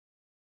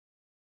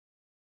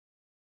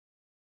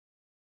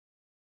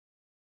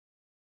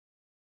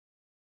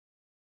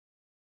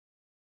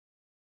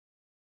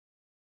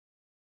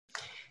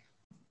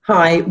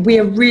Hi, we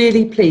are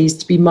really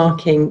pleased to be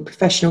marking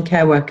Professional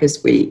Care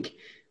Workers Week,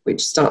 which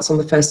starts on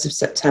the 1st of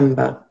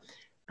September,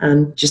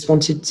 and just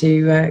wanted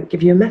to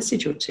give you a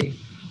message or two.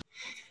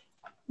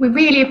 We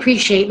really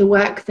appreciate the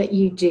work that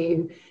you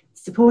do,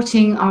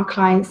 supporting our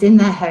clients in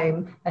their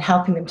home and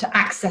helping them to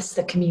access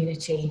the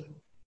community.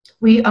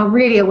 We are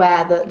really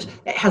aware that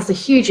it has a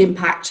huge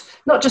impact,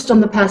 not just on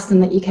the person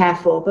that you care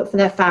for, but for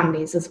their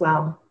families as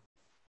well.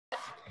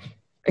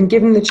 And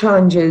given the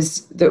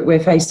challenges that we're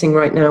facing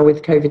right now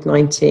with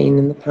COVID-19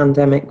 and the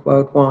pandemic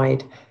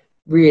worldwide,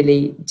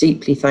 really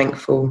deeply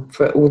thankful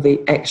for all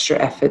the extra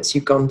efforts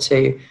you've gone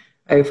to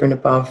over and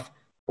above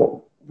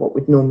what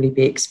would normally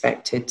be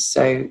expected.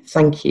 So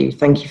thank you.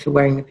 Thank you for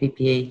wearing the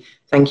PPE.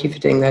 Thank you for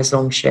doing those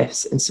long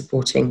shifts and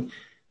supporting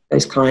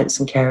those clients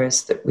and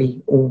carers that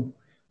we all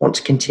want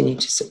to continue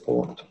to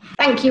support.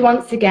 Thank you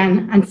once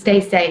again, and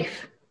stay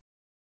safe.